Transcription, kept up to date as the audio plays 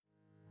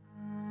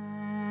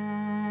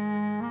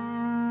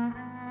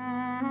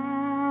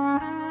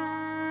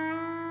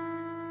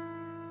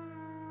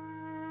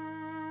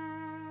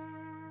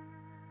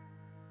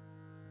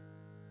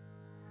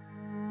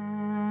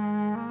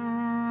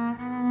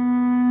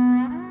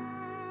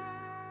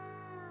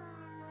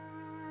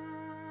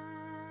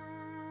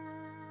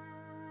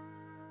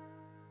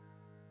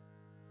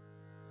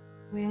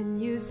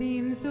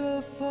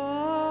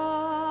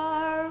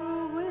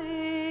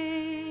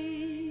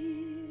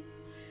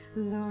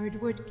Lord,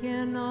 what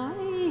can I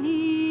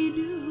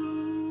do?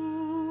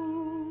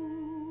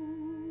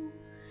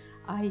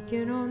 I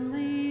can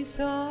only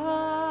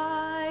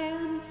sigh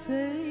and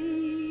say,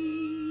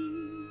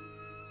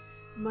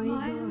 my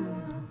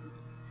Lord,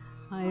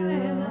 I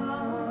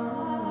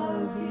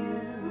love you.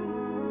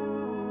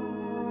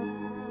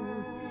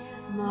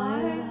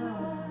 My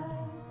Lord,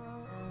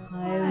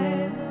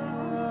 I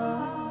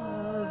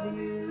love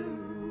you.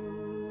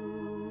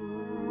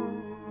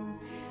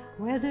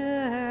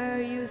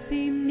 Whether you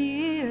seem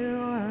near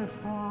or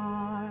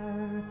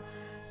far,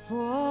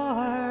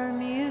 for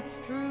me it's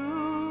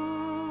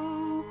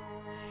true.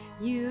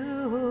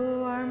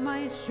 You are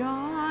my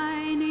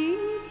shining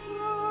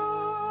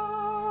star.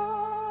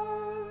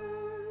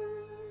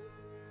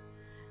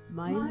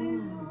 My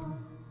Lord,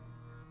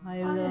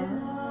 I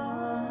love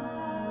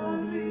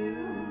you.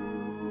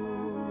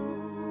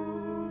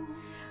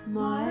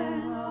 My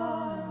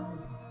Lord,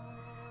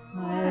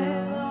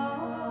 I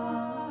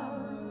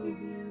love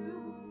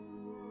you.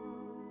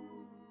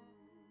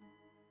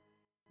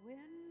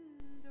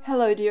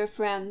 Hello, dear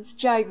friends,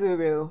 Jai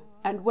Guru,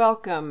 and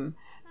welcome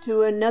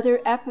to another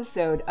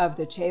episode of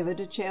the Chela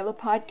to Chela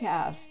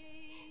podcast,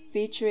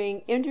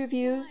 featuring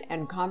interviews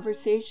and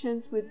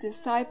conversations with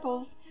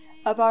disciples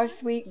of our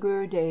sweet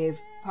Gurudev,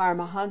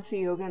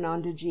 Paramahansa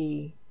Yogananda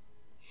Ji.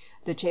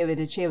 The Chela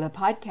to Chela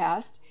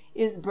podcast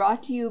is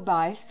brought to you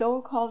by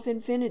Soul Calls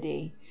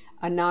Infinity,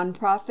 a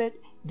nonprofit,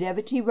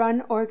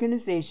 devotee-run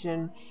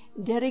organization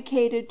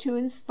dedicated to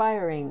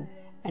inspiring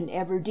an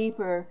ever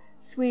deeper,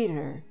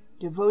 sweeter,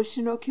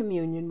 devotional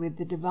communion with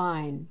the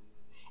divine.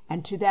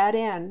 And to that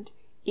end,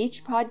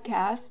 each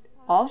podcast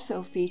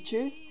also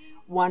features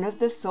one of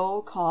the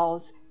Soul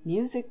Calls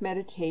music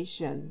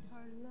meditations.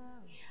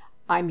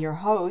 I'm your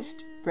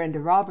host, Brenda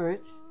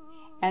Roberts,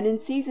 and in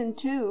Season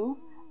 2,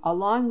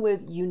 along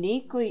with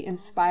uniquely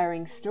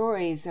inspiring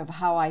stories of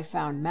how I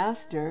found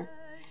Master,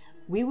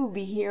 we will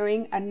be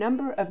hearing a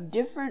number of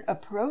different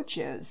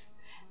approaches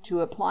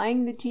to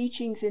applying the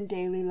teachings in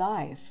daily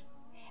life,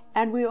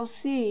 and we'll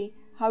see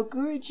how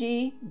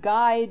Guruji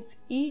guides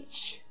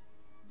each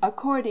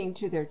according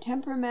to their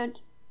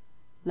temperament,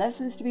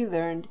 lessons to be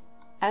learned,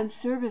 and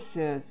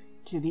services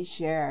to be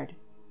shared.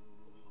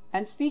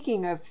 And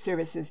speaking of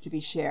services to be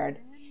shared,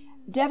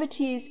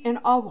 devotees in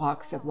all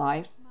walks of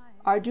life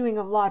are doing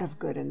a lot of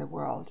good in the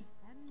world.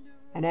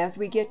 And as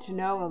we get to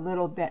know a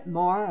little bit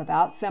more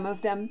about some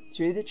of them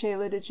through the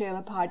Chela to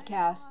Chela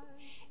podcast,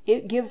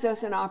 it gives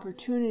us an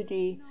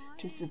opportunity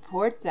to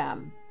support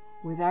them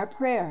with our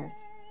prayers,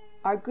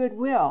 our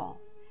goodwill,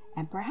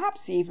 and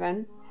perhaps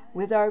even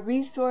with our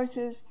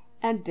resources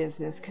and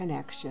business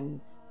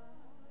connections,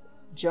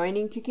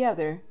 joining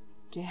together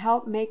to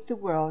help make the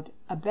world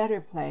a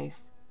better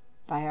place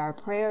by our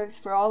prayers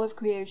for all of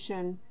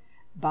creation,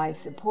 by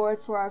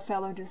support for our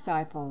fellow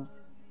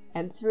disciples,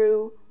 and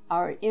through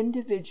our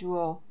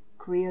individual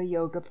Kriya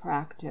Yoga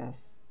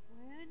practice.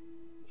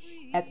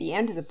 At the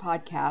end of the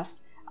podcast,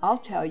 I'll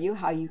tell you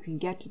how you can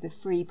get to the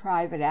free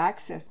private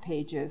access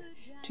pages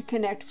to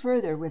connect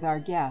further with our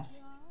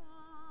guests.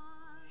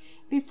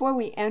 Before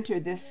we enter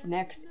this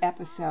next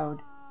episode,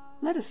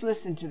 let us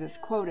listen to this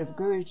quote of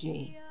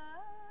Guruji.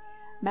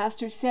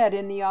 Master said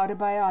in the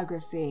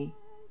autobiography,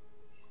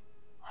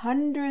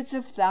 "Hundreds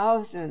of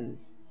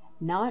thousands,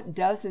 not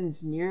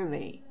dozens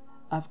merely,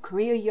 of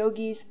Kriya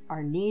Yogis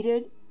are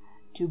needed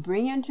to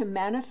bring into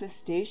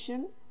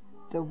manifestation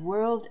the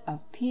world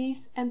of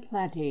peace and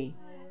plenty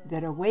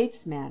that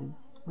awaits men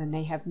when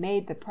they have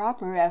made the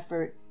proper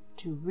effort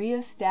to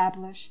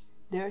re-establish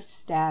their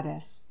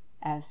status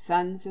as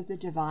sons of the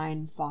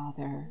Divine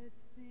Father."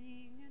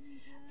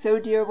 So,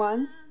 dear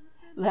ones,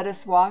 let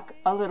us walk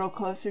a little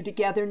closer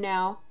together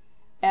now,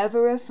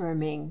 ever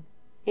affirming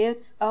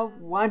it's a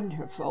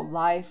wonderful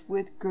life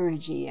with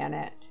Guruji in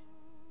it.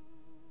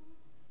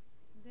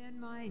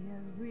 Then my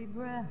every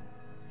breath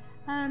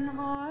and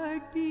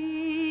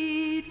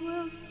heartbeat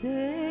will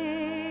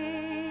say,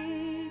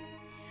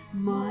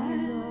 my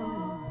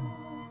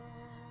Lord,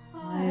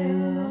 I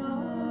love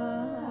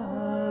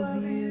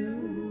you.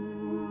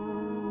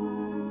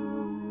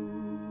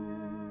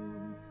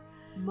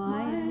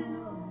 My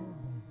Lord,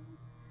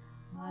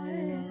 I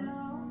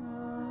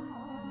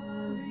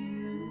love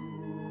you.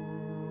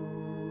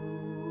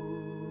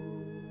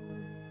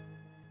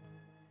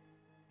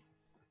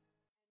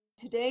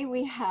 Today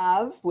we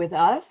have with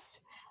us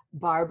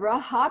Barbra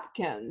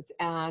Hopkins,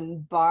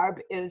 and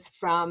Barb is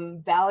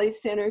from Valley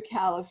Center,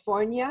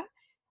 California.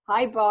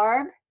 Hi,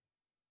 Barb.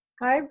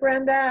 Hi,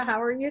 Brenda. How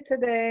are you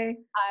today?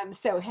 I'm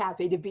so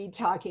happy to be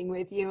talking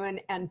with you,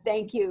 and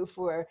thank you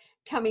for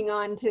coming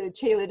on to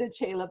Chela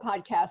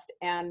podcast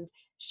and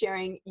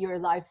sharing your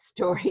life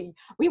story.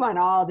 We want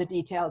all the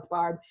details,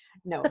 Barb.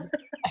 No.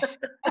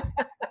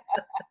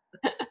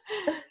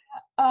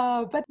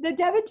 But the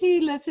devotee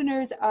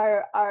listeners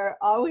are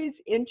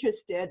always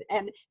interested,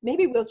 and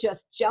maybe we'll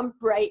just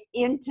jump right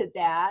into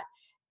that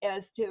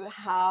as to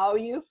how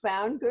you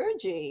found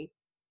Guruji.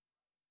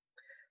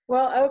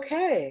 Well,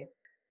 okay.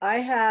 I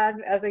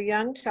had, as a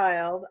young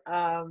child,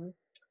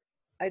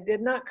 I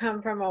did not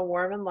come from a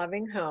warm and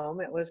loving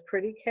home. It was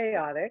pretty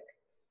chaotic,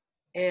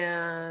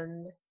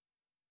 and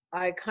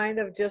I kind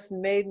of just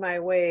made my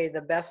way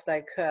the best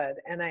I could.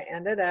 And I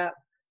ended up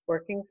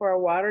working for a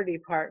water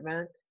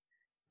department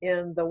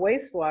in the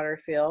wastewater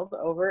field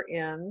over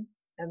in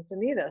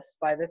Encinitas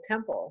by the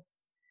temple.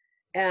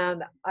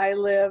 And I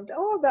lived,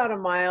 about a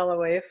mile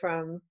away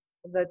from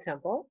the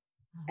temple.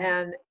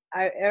 And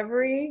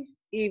every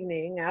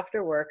evening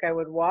after work, I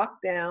would walk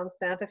down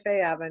Santa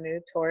Fe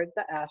Avenue toward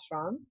the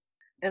ashram,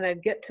 and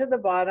I'd get to the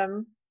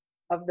bottom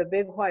of the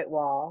big white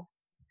wall,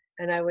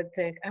 and I would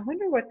think, I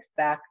wonder what's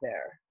back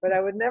there. But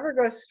I would never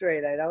go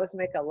straight. I'd always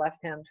make a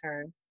left-hand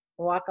turn,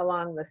 walk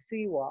along the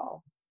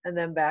seawall, and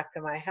then back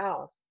to my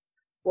house.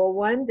 Well,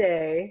 one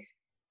day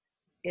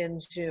in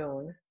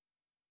June,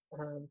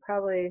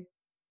 probably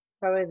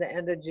the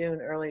end of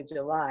June, early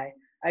July,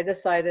 I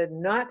decided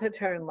not to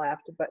turn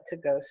left, but to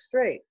go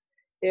straight.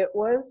 It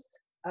was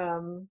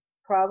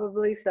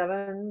probably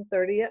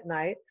 7:30 at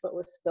night, so it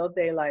was still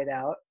daylight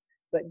out,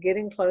 but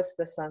getting close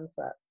to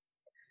sunset.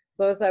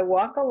 So as I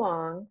walk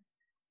along,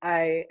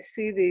 I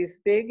see these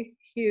big,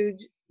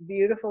 huge,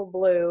 beautiful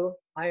blue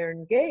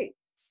iron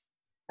gates,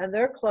 and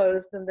they're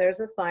closed, and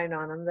there's a sign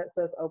on them that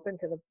says open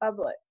to the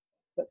public,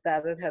 but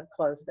that it had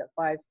closed at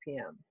 5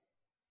 p.m.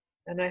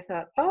 And I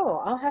thought,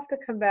 I'll have to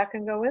come back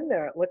and go in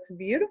there. It looks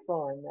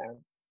beautiful in there.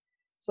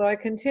 So I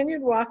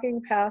continued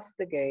walking past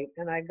the gate,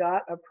 and I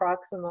got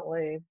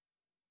approximately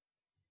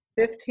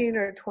 15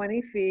 or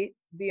 20 feet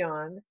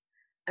beyond,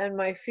 and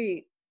my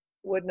feet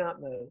would not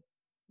move.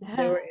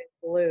 They were in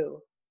blue.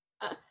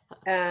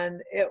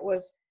 And it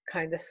was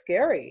kind of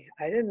scary.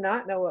 I did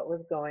not know what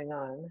was going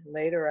on.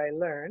 Later I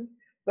learned,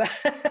 but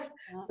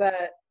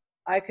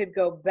I could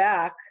go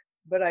back,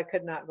 but I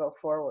could not go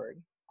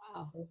forward.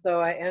 Wow. And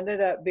so I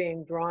ended up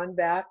being drawn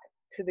back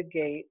to the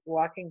gate,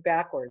 walking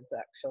backwards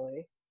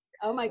actually.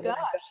 Oh my gosh.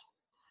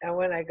 And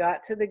when I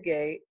got to the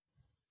gate,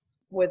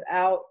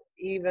 without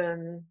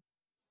even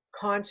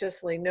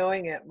consciously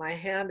knowing it, my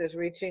hand is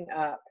reaching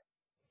up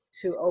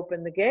to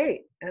open the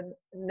gate. And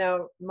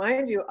now,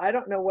 mind you, I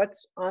don't know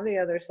what's on the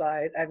other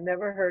side. I've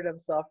never heard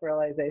of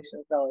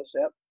Self-Realization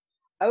Fellowship.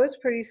 I was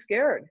pretty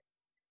scared.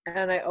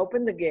 And I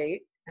opened the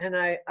gate, and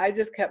I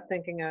just kept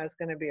thinking I was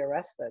going to be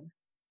arrested.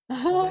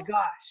 Oh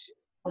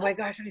my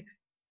gosh,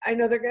 I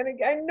know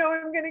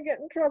I'm going to get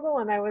in trouble.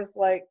 And I was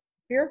like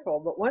fearful.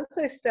 But once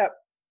I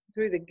stepped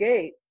through the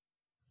gate,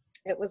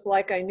 it was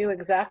like I knew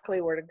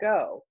exactly where to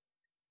go.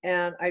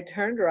 And I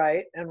turned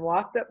right and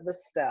walked up the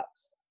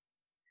steps.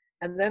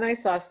 And then I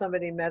saw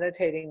somebody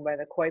meditating by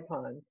the koi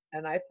ponds.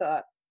 And I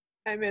thought,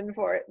 I'm in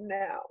for it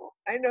now.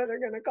 I know they're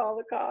going to call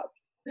the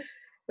cops.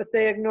 But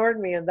they ignored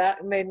me, and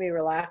that made me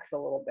relax a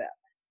little bit.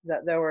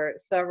 That there were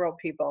several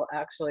people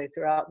actually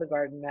throughout the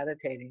garden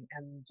meditating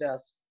and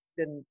just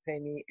didn't pay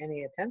me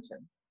any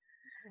attention.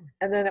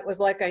 And then it was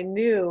like I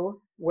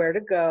knew where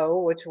to go,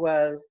 which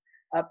was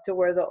up to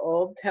where the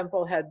old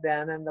temple had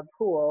been and the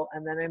pool.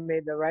 And then I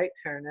made the right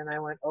turn, and I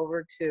went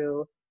over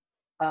to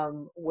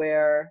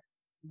where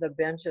the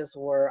benches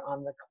were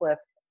on the cliff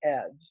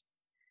edge.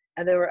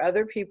 And there were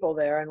other people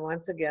there, and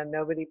once again,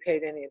 nobody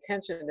paid any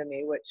attention to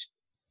me, which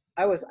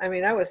I was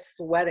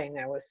sweating.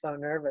 I was so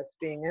nervous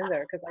being in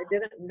there because I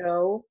didn't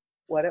know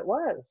what it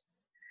was.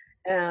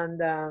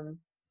 And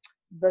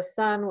the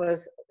sun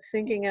was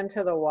sinking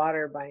into the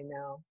water by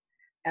now,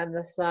 and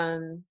the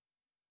sun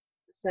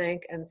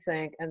sank and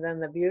sank, and then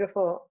the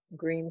beautiful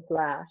green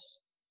flash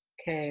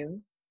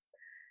came.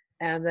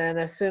 And then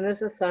as soon as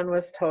the sun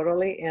was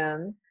totally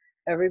in,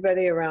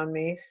 everybody around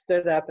me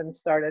stood up and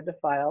started to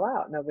file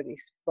out. Nobody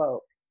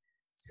spoke.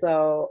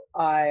 So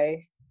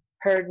I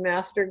heard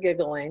Master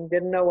giggling,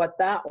 didn't know what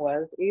that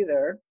was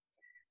either.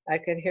 I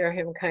could hear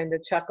him kind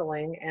of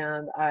chuckling,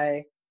 and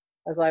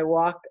as I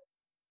walked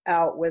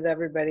out with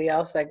everybody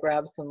else, I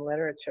grabbed some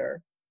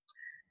literature.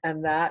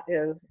 And that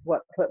is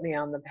what put me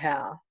on the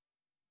path.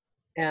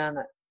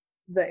 And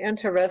the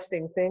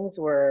interesting things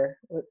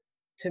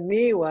to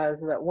me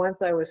was that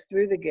once I was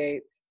through the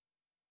gates,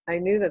 I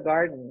knew the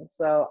garden.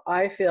 So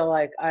I feel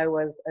like I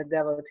was a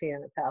devotee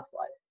in a past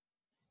life.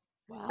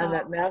 Wow. And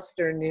that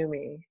Master knew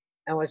me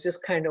and was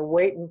just kind of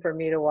waiting for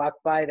me to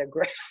walk by to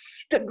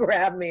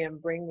grab me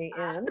and bring me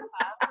in.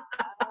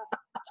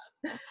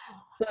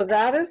 So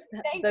that is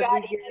Thank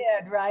God he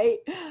did, right?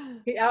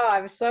 Yeah,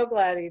 I'm so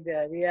glad he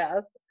did.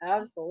 Yes,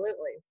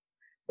 absolutely.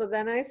 So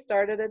then I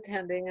started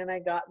attending, and I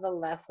got the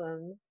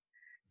lessons.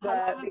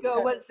 How long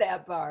ago was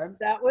that, Barb?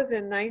 That was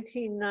in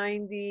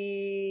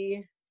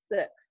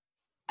 1996.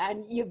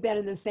 And you've been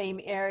in the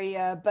same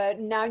area, but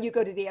now you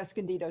go to the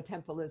Escondido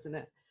Temple, isn't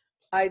it?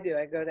 I do.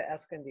 I go to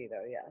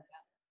Escondido, yes.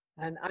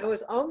 And it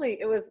was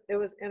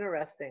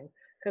interesting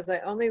because I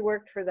only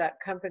worked for that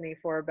company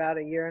for about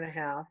a year and a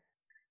half.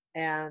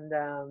 And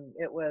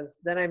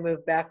then I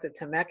moved back to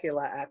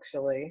Temecula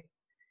actually,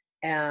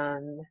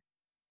 and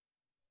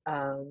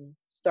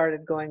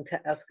started going to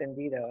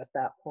Escondido at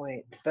that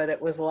point. But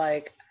it was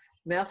like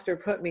Master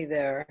put me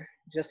there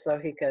just so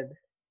he could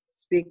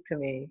speak to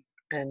me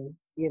and,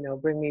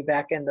 bring me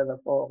back into the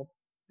fold.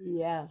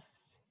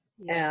 Yes.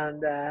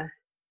 And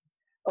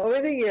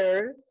over the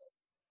years,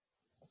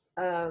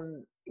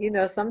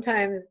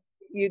 sometimes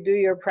you do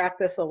your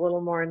practice a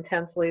little more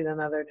intensely than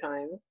other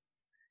times,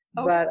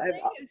 Oh, but really?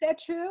 Is that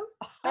true?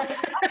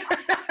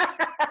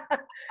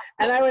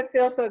 and I would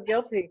feel so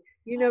guilty,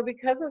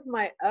 because of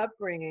my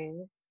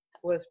upbringing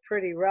was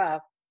pretty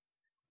rough.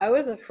 I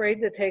was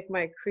afraid to take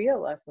my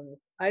Kriya lessons.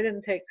 I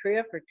didn't take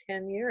Kriya for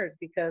 10 years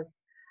because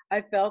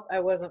I felt I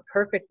wasn't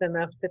perfect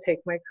enough to take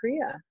my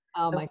Kriya.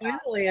 Oh And my God.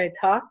 finally I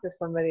talked to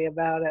somebody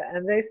about it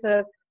and they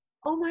said,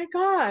 "Oh my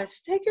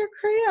gosh, take your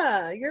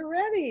Kriya. You're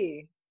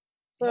ready."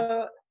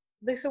 So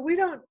they said we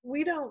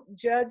don't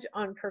judge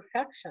on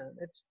perfection.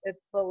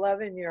 It's the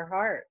love in your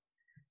heart.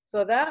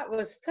 So that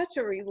was such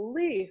a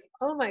relief.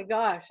 Oh my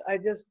gosh,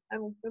 I'm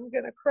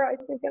gonna cry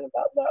thinking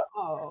about that.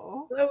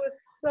 Oh, I was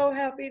so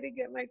happy to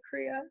get my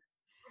Kriya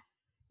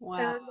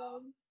wow.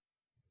 and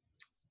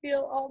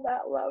feel all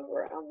that love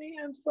around me.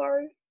 I'm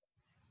sorry.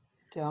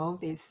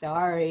 Don't be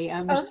sorry.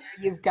 I'm Uh, sure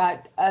you've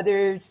got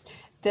others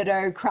that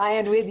are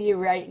crying with you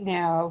right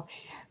now.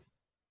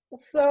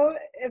 so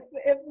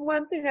if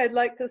one thing I'd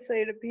like to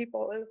say to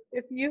people is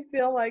if you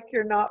feel like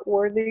you're not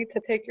worthy to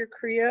take your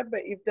Kriya,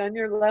 but you've done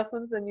your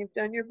lessons and you've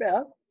done your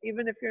best,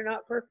 even if you're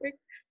not perfect,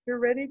 you're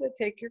ready to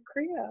take your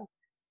Kriya.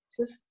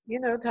 Just,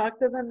 talk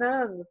to the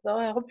nuns. They'll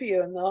help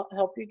you and they'll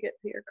help you get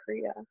to your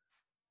Kriya.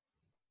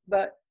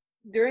 But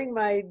during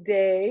my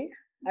day,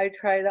 I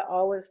try to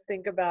always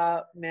think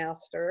about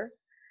master.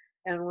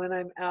 And when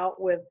I'm out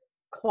with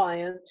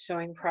clients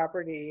showing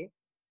property,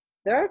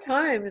 there are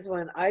times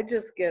when I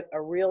just get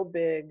a real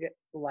big,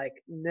 like,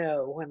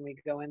 no when we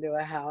go into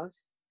a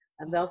house.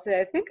 And they'll say,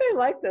 "I think I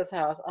like this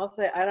house." I'll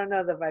say, "I don't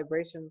know, the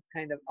vibration's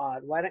kind of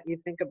odd. Why don't you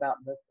think about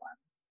this one?"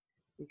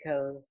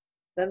 Because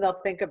then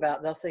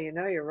they'll say,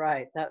 "You're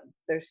right. That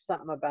there's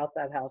something about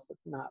that house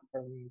that's not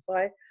for me." So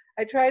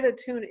I try to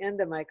tune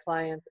into my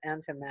clients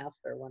and to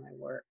master when I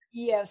work.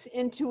 Yes,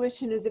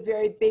 intuition is a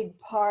very big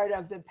part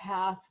of the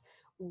path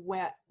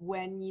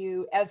when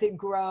you, as it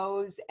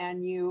grows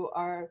and you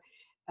are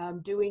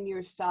doing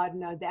your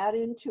sadhana, that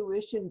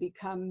intuition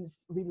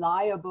becomes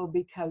reliable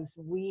because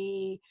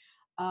we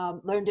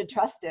learn to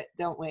trust it,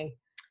 don't we?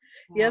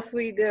 Yeah. Yes,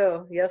 we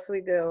do. Yes,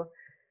 we do.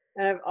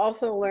 And I've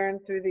also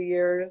learned through the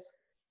years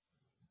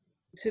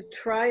to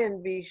try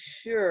and be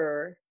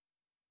sure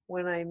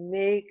when I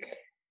make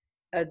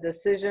a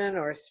decision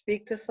or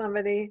speak to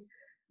somebody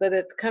that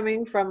it's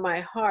coming from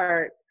my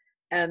heart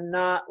and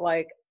not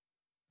like,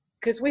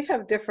 because we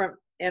have different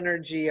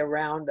energy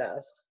around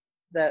us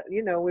that,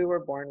 we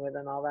were born with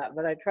and all that.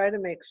 But I try to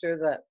make sure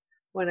that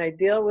when I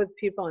deal with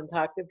people and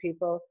talk to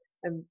people,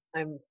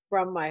 I'm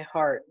from my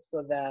heart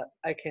so that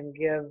I can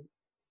give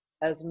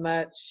as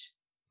much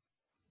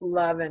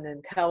love and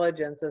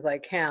intelligence as I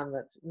can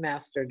that's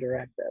master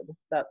directed.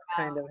 That's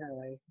kind of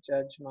how I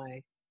judge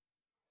my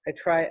I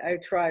try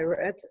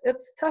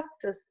it's tough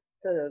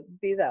to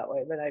be that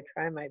way, but I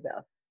try my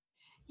best.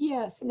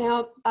 Yes.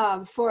 Now,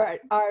 for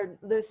our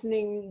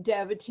listening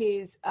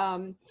devotees,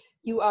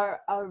 you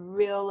are a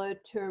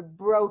realtor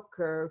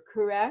broker,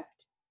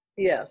 correct?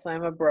 Yes,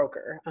 I'm a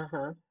broker.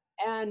 Uh-huh.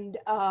 And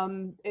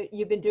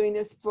you've been doing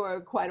this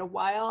for quite a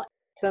while,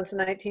 Since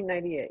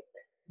 1998.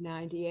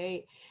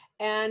 98.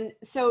 And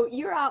so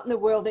you're out in the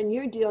world and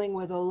you're dealing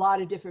with a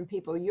lot of different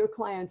people. Your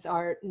clients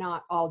are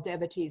not all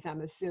devotees,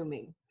 I'm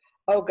assuming.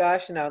 Oh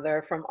gosh, no,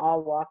 they're from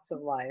all walks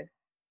of life.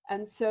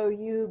 And so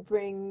you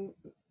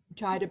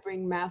try to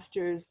bring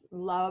master's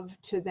love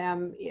to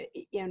them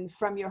in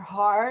from your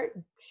heart,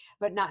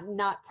 but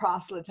not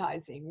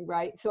proselytizing,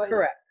 right? So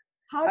Correct.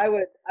 how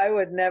I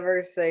would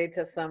never say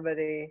to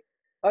somebody,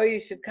 "Oh, you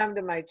should come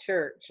to my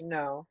church."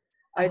 No.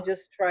 I uh,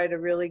 just try to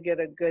really get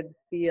a good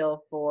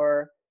feel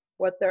for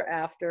what they're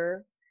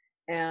after.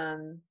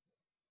 And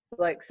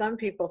like some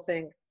people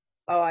think,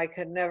 "Oh, I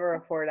could never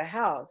afford a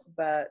house,"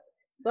 but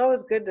it's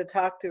always good to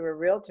talk to a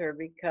realtor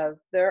because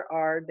there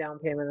are down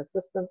payment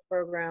assistance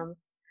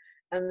programs,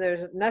 and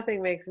there's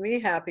nothing makes me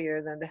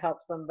happier than to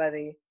help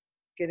somebody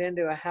get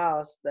into a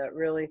house that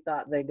really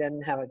thought they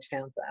didn't have a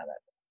chance at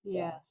it. So,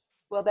 yes.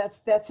 Well,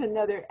 that's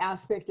another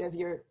aspect of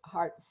your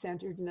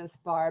heart-centeredness,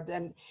 Barb.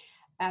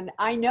 And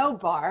I know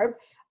Barb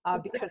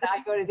because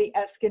I go to the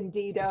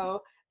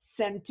Escondido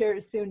Center,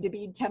 soon to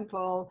be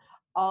temple,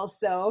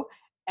 also,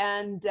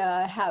 and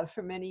have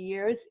for many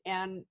years.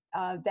 And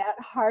that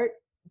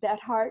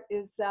heart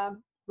is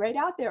right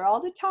out there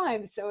all the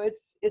time. So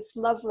it's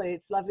lovely.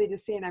 It's lovely to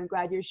see, and I'm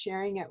glad you're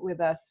sharing it with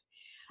us.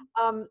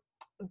 Um,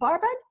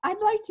 Barb,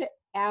 I'd like to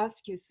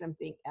ask you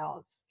something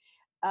else.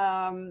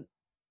 Um,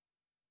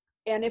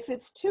 and if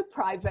it's too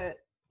private,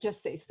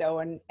 just say so,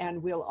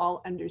 and we'll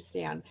all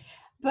understand.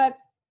 But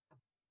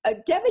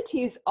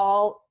devotees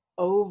all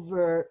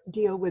over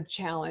deal with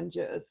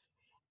challenges,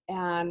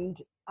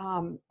 and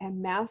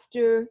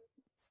master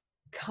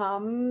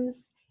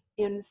comes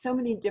in so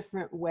many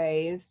different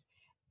ways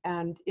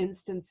and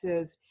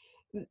instances.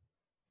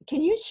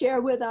 Can you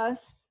share with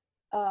us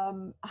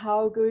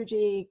how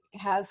Guruji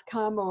has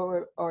come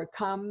or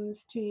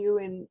comes to you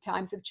in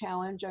times of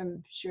challenge?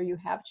 I'm sure you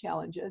have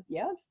challenges,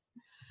 yes?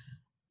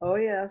 oh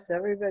yes,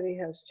 everybody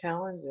has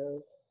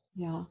challenges.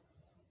 Yeah.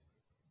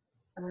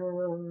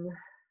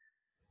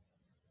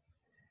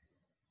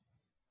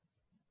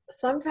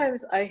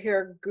 Sometimes I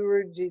hear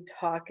Guruji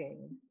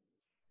talking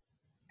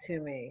to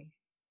me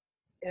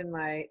in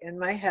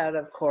my head,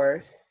 of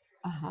course,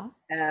 Uh-huh.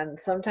 and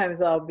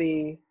sometimes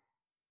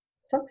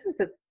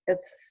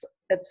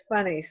it's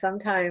funny.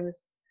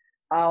 Sometimes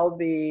I'll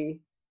be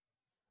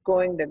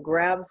going to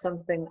grab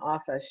something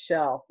off a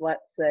shelf.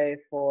 Let's say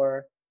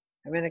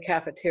I'm in a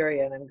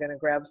cafeteria and I'm going to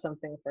grab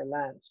something for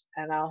lunch,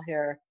 and I'll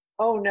hear,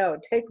 "Oh no,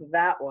 take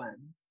that one."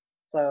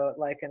 So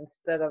like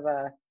instead of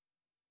a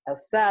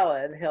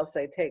salad, he'll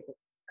say, "Take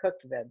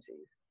cooked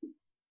veggies.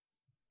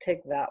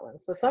 Take that one."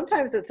 So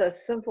sometimes it's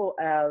as simple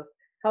as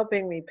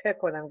helping me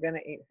pick what I'm going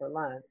to eat for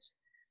lunch.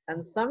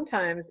 And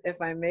sometimes if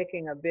I'm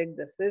making a big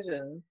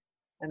decision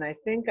and I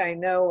think I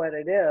know what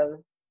it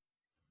is,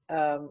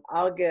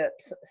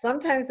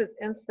 sometimes it's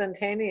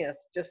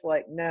instantaneous, just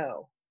like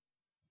no,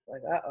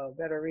 like, uh-oh,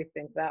 better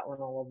rethink that one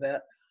a little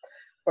bit.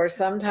 Or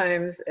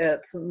sometimes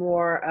it's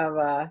more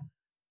of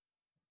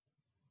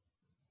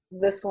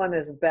this one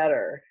is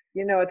better.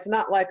 It's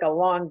not like a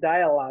long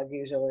dialogue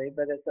usually,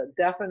 but it's a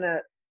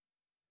definite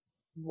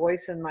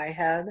voice in my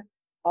head.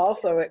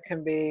 Also, it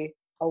can be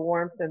a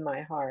warmth in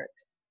my heart.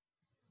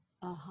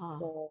 Uh-huh.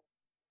 So,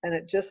 and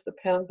it just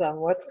depends on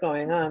what's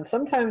going on.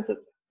 Sometimes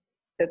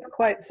it's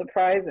quite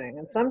surprising,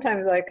 and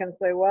sometimes I can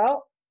say,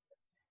 well,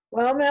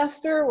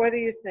 Master, what do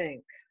you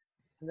think?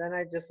 And then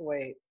I just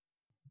wait.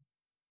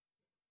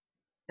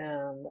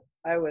 And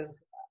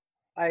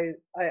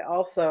I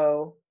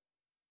also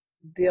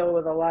deal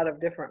with a lot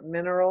of different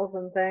minerals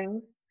and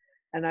things,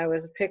 and I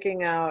was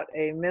picking out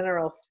a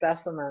mineral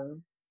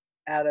specimen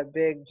at a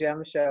big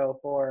gem show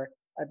for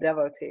a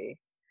devotee.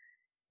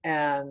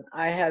 And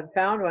I had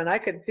found one. I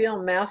could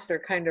feel Master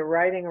kind of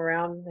riding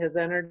around his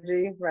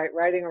energy, right,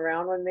 riding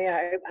around with me.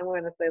 I'm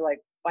going to say like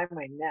by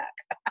my neck.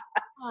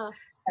 Huh.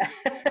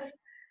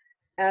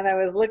 And I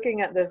was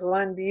looking at this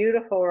one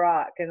beautiful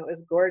rock, and it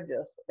was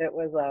gorgeous. It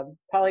was a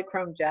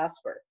polychrome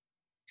jasper.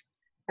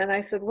 And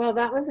I said, well,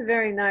 that one's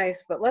very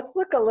nice, but let's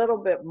look a little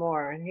bit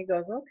more. And he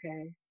goes,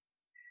 okay.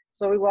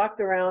 So we walked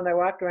around. I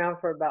walked around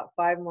for about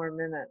 5 more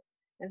minutes.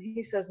 And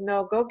he says,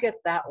 no, go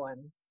get that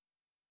one.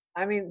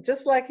 I mean,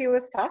 just like he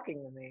was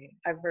talking to me,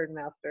 I've heard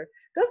Master.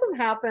 Doesn't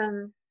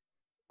happen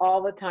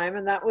all the time.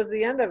 And that was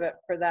the end of it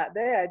for that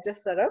day. I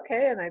just said,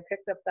 okay. And I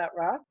picked up that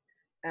rock,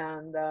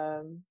 and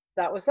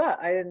that was that.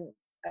 I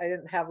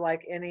didn't have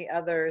like any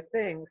other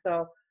thing.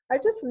 So I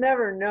just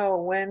never know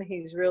when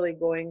he's really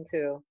going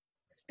to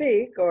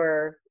speak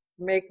or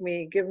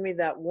give me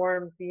that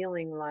warm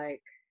feeling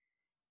like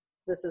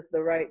this is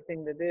the right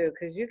thing to do.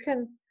 Because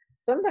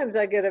sometimes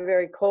I get a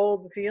very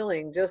cold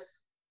feeling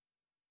just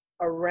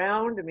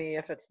around me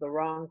if it's the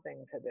wrong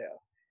thing to do.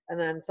 And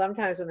then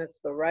sometimes when it's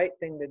the right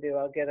thing to do,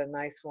 I'll get a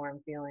nice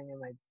warm feeling in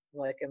my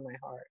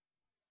heart.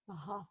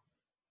 Uh-huh.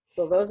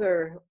 So those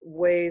are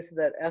ways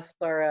that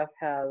SRF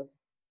has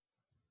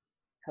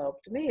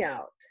helped me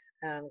out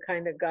and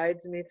kind of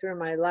guides me through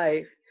my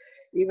life,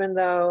 even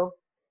though,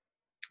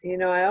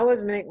 I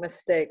always make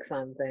mistakes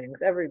on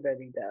things.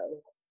 Everybody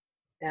does.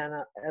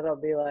 And it'll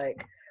be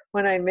like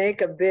when I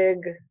make a big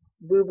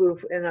boo-boo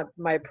in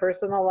my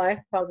personal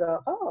life, I'll go,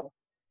 oh,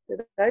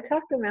 did I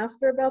talk to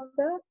Master about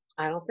that?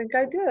 I don't think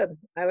I did.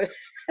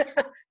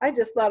 I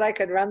just thought I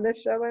could run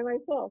this show by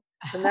myself.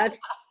 And that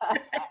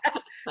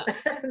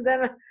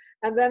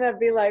and then I'd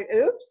be like,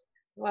 oops,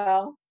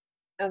 well,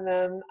 and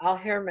then I'll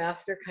hear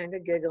Master kind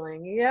of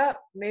giggling. Yeah,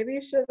 maybe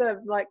you should have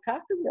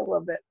talked to me a little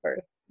bit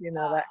first,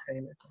 that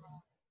kind of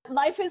thing.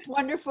 Life is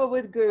wonderful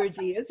with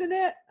Guruji, isn't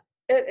it?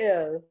 It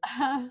is.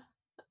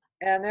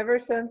 And ever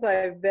since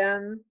I've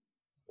been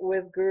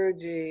with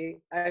Guruji,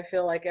 I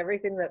feel like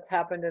everything that's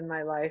happened in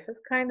my life has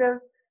kind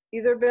of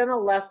either been a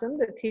lesson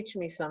to teach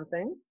me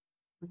something,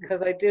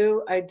 because I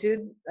do,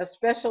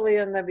 especially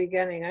in the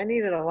beginning, I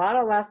needed a lot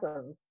of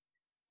lessons.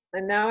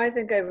 And now I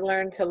think I've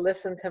learned to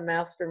listen to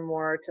Master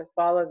more, to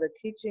follow the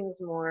teachings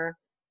more,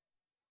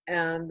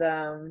 and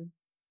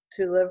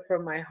to live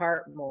from my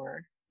heart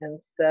more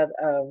instead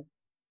of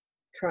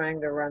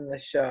trying to run the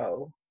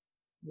show,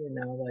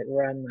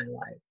 run my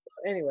life. So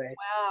anyway.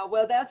 Wow.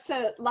 Well, that's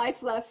a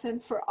life lesson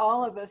for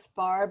all of us,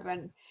 Barb.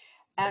 And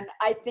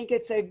I think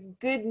it's a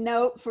good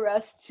note for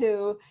us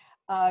to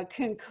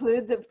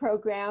conclude the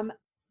program.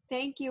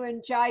 Thank you,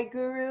 and Jai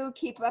Guru.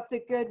 Keep up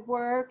the good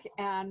work,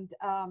 and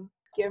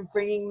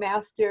bringing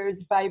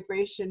Master's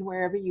vibration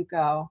wherever you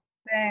go.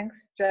 Thanks,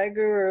 Jai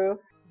Guru.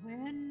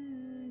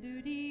 When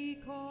duty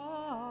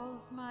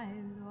calls, my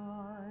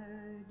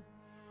lord,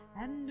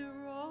 and a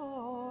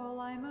role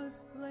I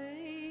must play,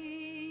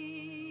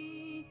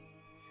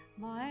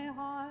 my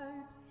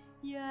heart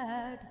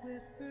yet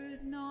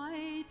whispers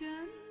night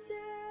and day.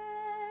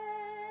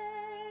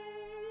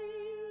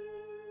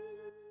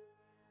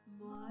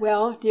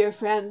 Well, dear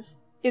friends,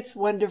 it's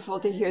wonderful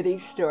to hear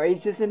these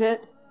stories, isn't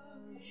it?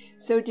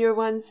 So, dear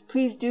ones,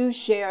 please do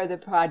share the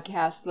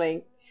podcast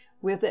link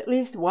with at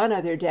least one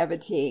other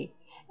devotee,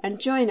 and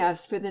join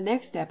us for the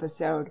next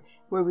episode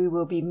where we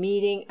will be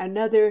meeting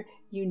another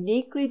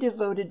uniquely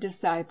devoted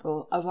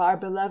disciple of our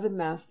beloved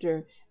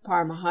Master,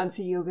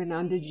 Paramahansa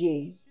Yogananda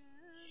Ji.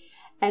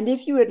 And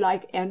if you would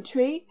like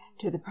entry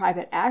to the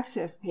private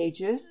access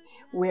pages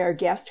where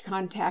guest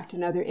contact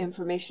and other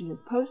information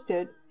is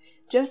posted,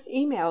 just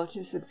email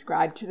to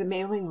subscribe to the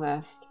mailing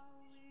list.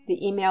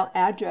 The email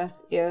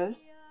address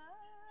is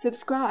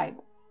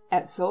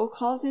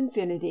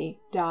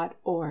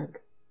subscribe@soulcallsinfinity.org.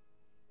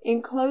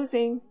 In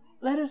closing,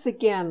 let us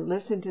again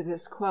listen to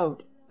this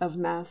quote of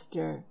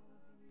Master.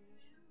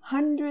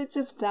 Hundreds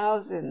of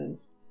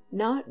thousands,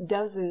 not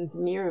dozens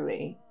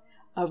merely,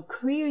 of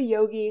Kriya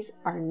Yogis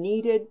are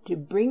needed to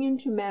bring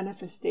into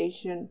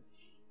manifestation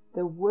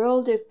the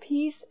world of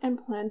peace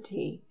and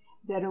plenty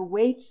that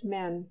awaits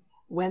men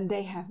when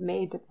they have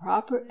made the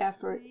proper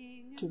effort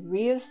to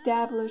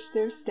re-establish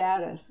their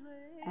status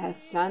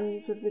as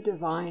sons of the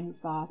Divine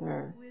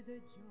Father.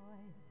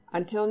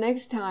 Until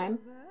next time,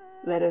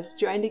 let us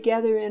join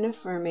together in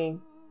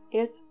affirming,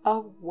 it's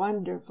a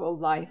wonderful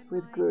life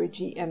with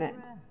Guruji in it.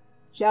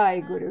 Jai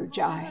Guru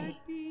Jai.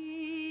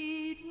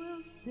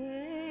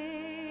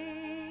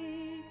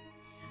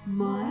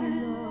 My